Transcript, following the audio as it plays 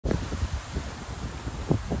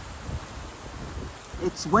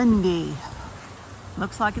It's windy.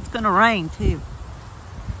 Looks like it's gonna rain too.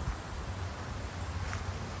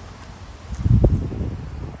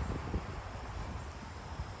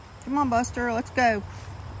 Come on, Buster, let's go.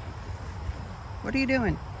 What are you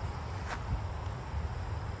doing?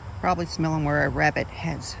 Probably smelling where a rabbit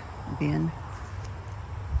has been.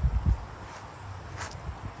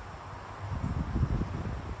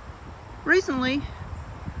 Recently,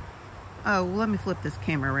 oh, let me flip this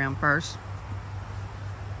camera around first.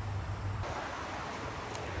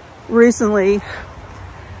 Recently,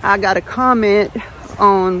 I got a comment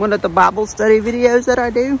on one of the Bible study videos that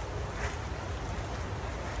I do.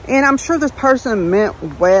 And I'm sure this person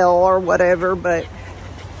meant well or whatever, but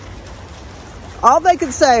all they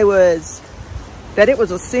could say was that it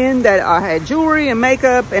was a sin that I had jewelry and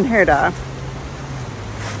makeup and hair dye.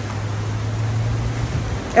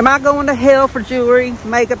 Am I going to hell for jewelry,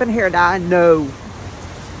 makeup, and hair dye? No.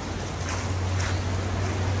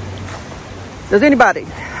 Does anybody?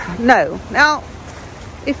 No. Now,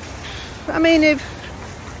 if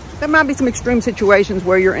there might be some extreme situations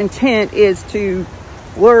where your intent is to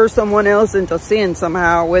lure someone else into sin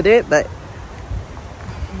somehow with it, but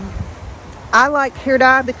I like hair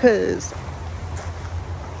dye because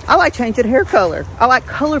I like changing hair color. I like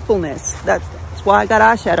colorfulness. That's why I got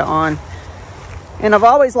eyeshadow on. And I've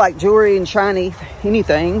always liked jewelry and shiny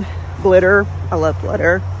anything. Glitter. I love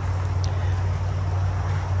glitter.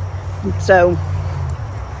 So,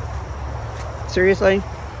 seriously.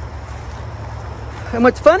 And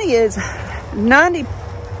what's funny is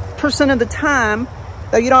 90% of the time,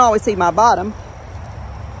 though you don't always see my bottom,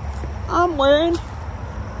 I'm wearing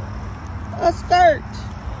a skirt.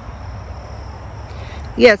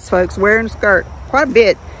 Yes, folks, wearing a skirt. Quite a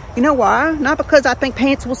bit. You know why? Not because I think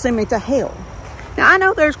pants will send me to hell. Now, I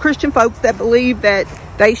know there's Christian folks that believe that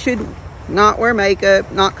they should not wear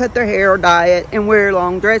makeup, not cut their hair or dye it, and wear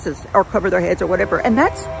long dresses or cover their heads or whatever. And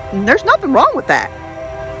there's nothing wrong with that.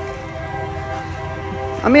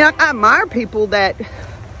 I mean, I admire people that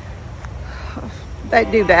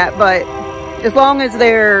do that, but as long as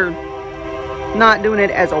they're not doing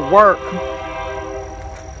it as a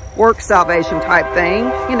work salvation type thing,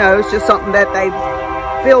 you know, it's just something that they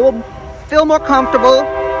feel more comfortable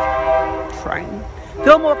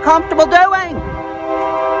doing.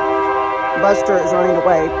 Buster is running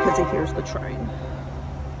away because he hears the train.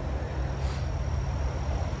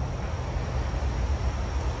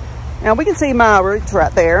 Now we can see my roots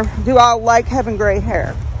right there. Do I like having gray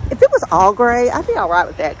hair? If it was all gray, I'd be all right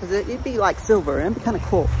with that because it'd be like silver and it'd be kind of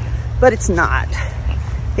cool. But it's not.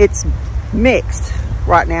 It's mixed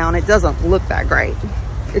right now and it doesn't look that great.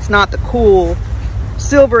 It's not the cool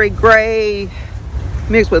silvery gray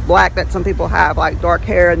mixed with black that some people have, like dark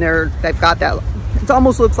hair, and they've got that. It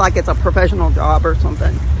almost looks like it's a professional job or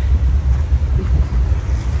something.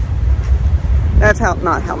 That's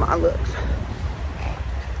not how mine looks.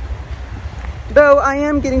 Though I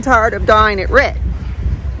am getting tired of dyeing it red,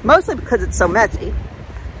 mostly because it's so messy.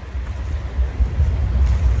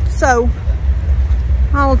 So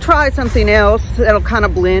I'll try something else that'll kind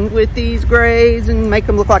of blend with these grays and make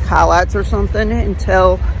them look like highlights or something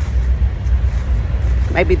until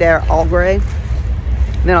maybe they're all gray.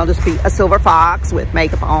 Then I'll just be a silver fox with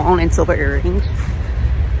makeup on and silver earrings.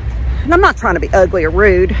 And I'm not trying to be ugly or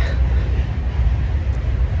rude.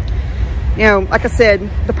 You know, like I said,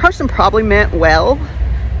 the person probably meant well,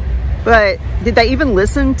 but did they even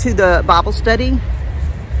listen to the Bible study?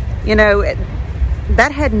 You know,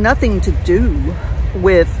 that had nothing to do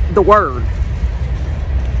with the word.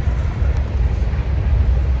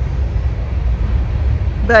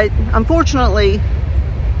 But unfortunately,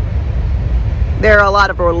 there are a lot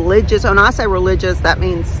of religious, and when I say religious, that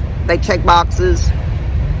means they check boxes.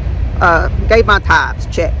 Gave my tithes,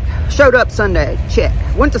 check. Showed up Sunday, check.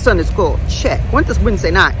 Went to Sunday school, check. Went to Wednesday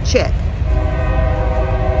night, check.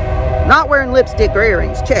 Not wearing lipstick or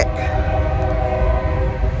earrings, check.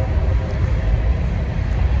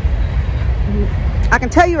 I can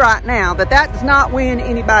tell you right now that does not win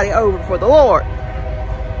anybody over for the Lord.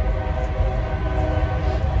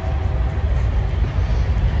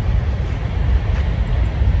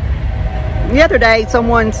 The other day,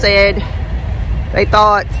 someone said they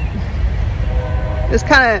thought it's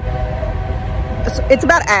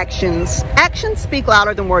about actions. Actions speak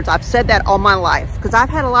louder than words. I've said that all my life because I've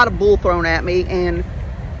had a lot of bull thrown at me and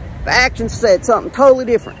the actions said something totally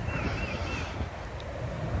different.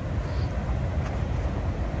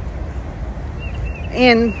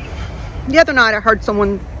 And the other night I heard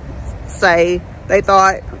someone say they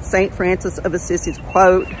thought St. Francis of Assisi's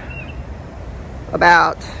quote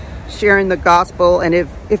about sharing the gospel and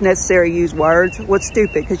if necessary use words was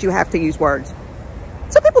stupid because you have to use words.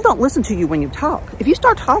 Some people don't listen to you when you talk. If you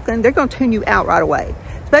start talking, they're going to tune you out right away,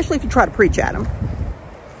 especially if you try to preach at them,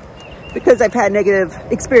 because they've had negative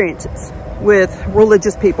experiences with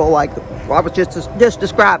religious people like I was just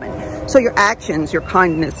describing. So your actions, your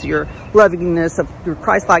kindness, your lovingness, of your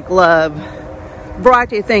Christ-like love,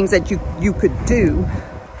 variety of things that you could do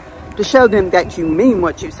to show them that you mean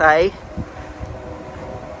what you say,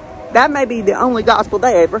 that may be the only gospel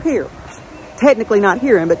they ever hear. Technically not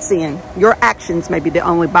hearing, but seeing. Your actions may be the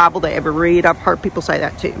only Bible they ever read. I've heard people say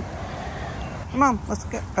that too. Come on, let's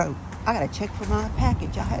go. Oh, I gotta check for my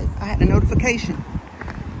package. I had a notification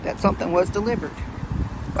that something was delivered.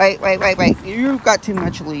 Wait. You've got too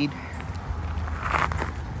much lead.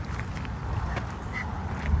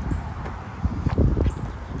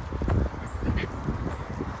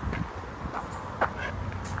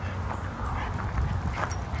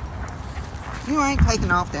 You ain't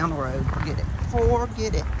taking off down the road. Forget it.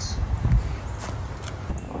 Forget it.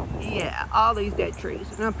 Yeah, all these dead trees.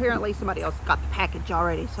 And apparently somebody else got the package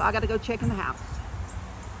already, so I gotta go check in the house.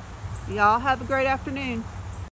 Y'all have a great afternoon.